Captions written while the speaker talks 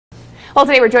Well,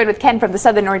 today we're joined with Ken from the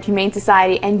Southern Oregon Humane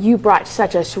Society, and you brought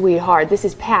such a sweetheart. This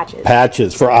is Patches.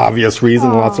 Patches, for obvious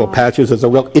reason. Lots of Patches. There's a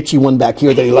real itchy one back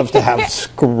here that he loves to have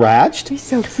scratched. He's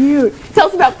so cute. Tell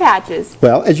us about Patches.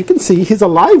 Well, as you can see, he's a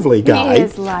lively guy. He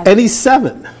is lively. And he's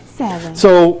 7. 7.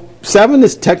 So 7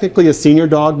 is technically a senior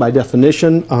dog by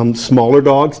definition. Smaller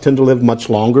dogs tend to live much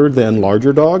longer than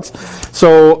larger dogs.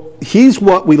 So he's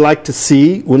what we like to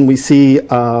see when we see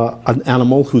an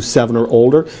animal who's 7 or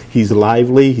older. He's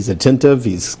lively, he's attentive,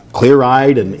 he's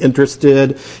clear-eyed and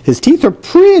interested. His teeth are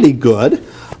pretty good.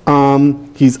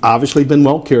 He's obviously been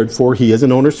well cared for. He is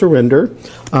an owner surrender,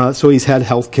 so he's had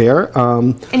health care.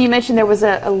 And you mentioned there was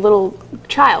a little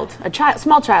child,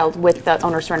 small child with the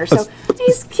owner surrender, so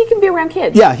he can be around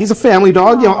kids. Yeah, he's a family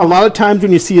dog. You know, a lot of times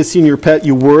when you see a senior pet,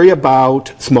 you worry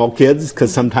about small kids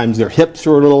because sometimes their hips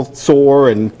are a little sore,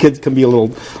 and kids can be a little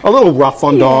rough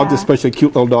on dogs, especially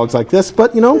cute little dogs like this.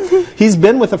 But you know, he's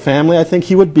been with a family. I think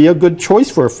he would be a good choice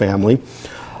for a family.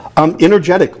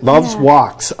 Energetic, loves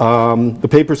walks. The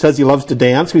paper says he loves to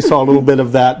dance. We saw a little bit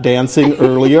of that dancing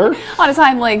earlier. On his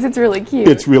hind legs, it's really cute.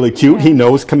 It's really cute. He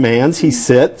knows commands. He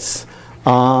sits.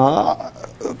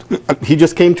 He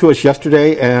just came to us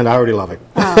yesterday, and I already love him.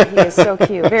 Oh, he is so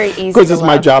cute. Very easy to love. Because it's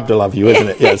my job to love you, isn't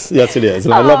it? Yes, yes it is.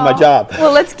 And I love my job.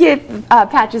 Well, let's give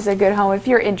Patches a good home. If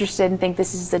you're interested and think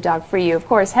this is the dog for you, of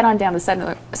course, head on down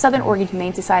to Southern Oregon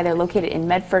Humane Society. They're located in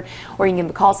Medford, or you can give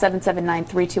them a call,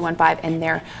 779-3215, and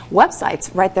their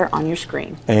website's right there on your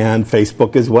screen. And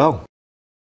Facebook as well.